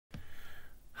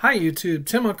Hi YouTube,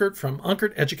 Tim Unkert from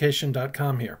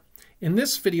UnkertEducation.com here. In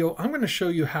this video, I'm going to show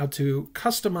you how to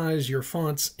customize your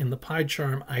fonts in the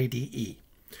PyCharm IDE.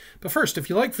 But first, if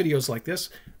you like videos like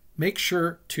this, make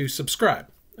sure to subscribe.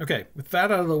 Okay, with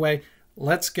that out of the way,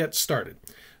 let's get started.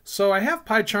 So I have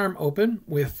PyCharm open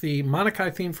with the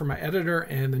Monokai theme for my editor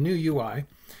and the new UI.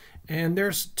 And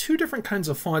there's two different kinds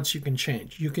of fonts you can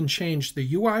change. You can change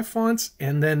the UI fonts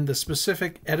and then the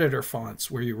specific editor fonts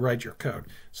where you write your code.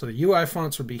 So the UI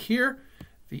fonts would be here.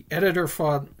 The editor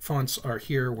fonts are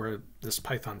here where this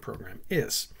Python program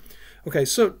is. Okay,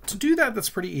 so to do that,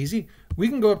 that's pretty easy. We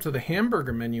can go up to the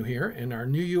hamburger menu here in our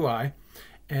new UI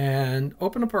and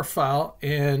open up our file,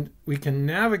 and we can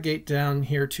navigate down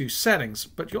here to settings.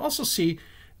 But you'll also see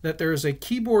that there is a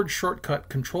keyboard shortcut,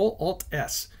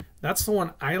 Control-Alt-S. That's the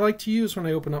one I like to use when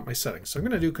I open up my settings. So I'm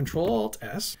going to do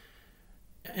Control-Alt-S.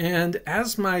 And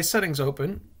as my settings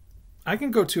open, I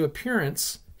can go to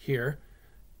Appearance here.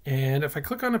 And if I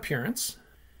click on Appearance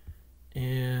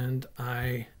and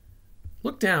I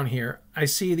look down here, I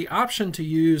see the option to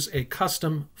use a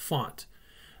custom font.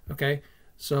 Okay,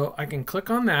 so I can click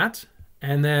on that.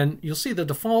 And then you'll see the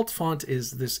default font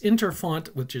is this Inter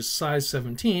font, which is size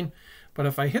 17. But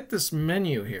if I hit this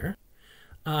menu here,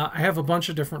 I have a bunch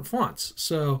of different fonts.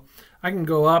 So I can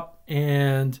go up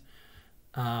and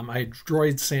I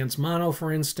Droid Sans Mono,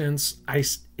 for instance. I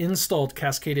installed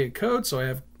Cascadia Code, so I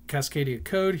have Cascadia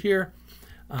Code here.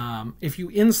 If you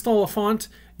install a font,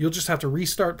 you'll just have to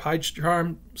restart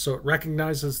PyCharm so it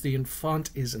recognizes the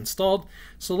font is installed.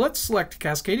 So let's select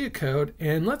Cascadia Code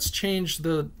and let's change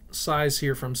the size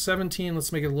here from 17.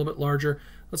 Let's make it a little bit larger.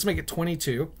 Let's make it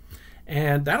 22.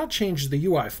 And that'll change the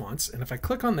UI fonts. And if I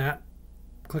click on that,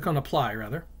 click on Apply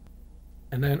rather,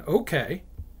 and then OK.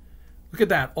 Look at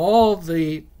that. All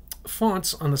the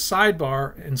fonts on the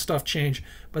sidebar and stuff change,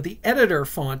 but the editor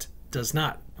font does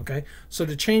not. Okay, so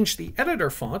to change the editor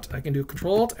font, I can do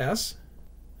Control-Alt-S,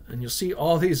 and you'll see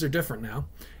all these are different now.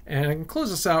 And I can close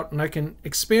this out, and I can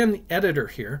expand the editor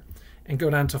here and go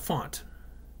down to Font.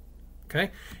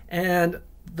 Okay, and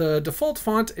the default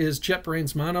font is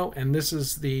JetBrains Mono, and this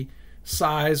is the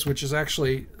size, which is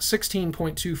actually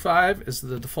 16.25 is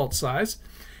the default size.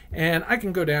 And I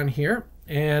can go down here,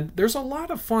 and there's a lot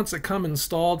of fonts that come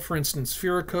installed. For instance,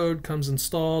 Code comes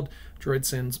installed, Droid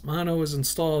Sans Mono is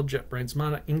installed, JetBrains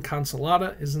Mono,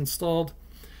 Inconsolata is installed.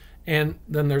 And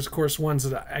then there's, of course, ones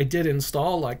that I did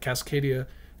install, like Cascadia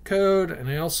Code, and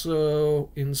I also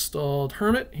installed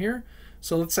Hermit here.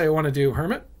 So let's say I want to do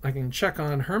Hermit. I can check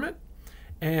on Hermit.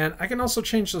 And I can also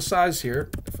change the size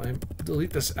here if I delete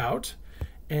this out.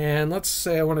 And let's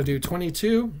say I want to do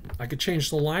 22. I could change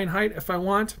the line height if I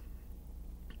want.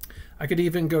 I could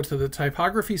even go to the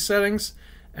typography settings,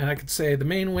 and I could say the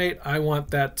main weight, I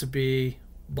want that to be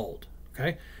bold.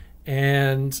 Okay,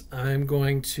 and I'm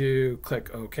going to click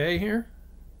OK here.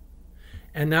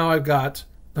 And now I've got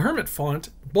the Hermit font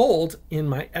bold in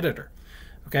my editor.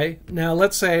 Okay, now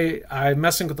let's say I'm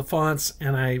messing with the fonts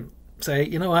and I say,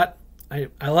 you know what?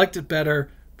 I liked it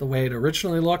better the way it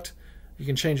originally looked. You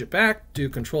can change it back, do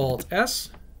Control-Alt-S.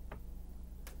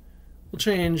 We'll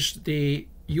change the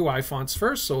UI fonts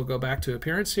first, so we'll go back to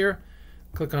Appearance here,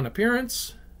 click on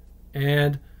Appearance,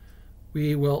 and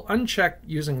we will uncheck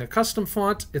using a custom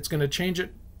font. It's going to change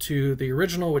it to the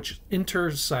original, which is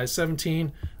Inter size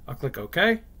 17. I'll click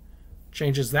OK.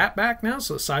 Changes that back now,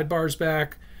 so the sidebar is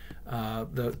back.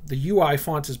 The UI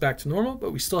font is back to normal,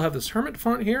 but we still have this Hermit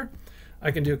font here. I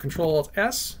can do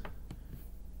Control-Alt-S,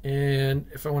 and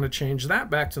if I want to change that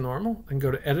back to normal, I can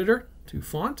go to Editor, to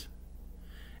Font,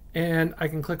 and I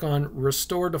can click on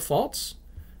Restore Defaults,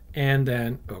 and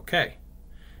then OK.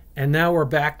 And now we're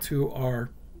back to our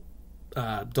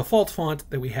default font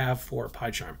that we have for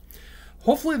PyCharm.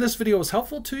 Hopefully this video was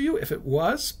helpful to you. If it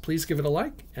was, please give it a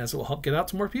like, as it will help get out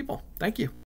to more people. Thank you.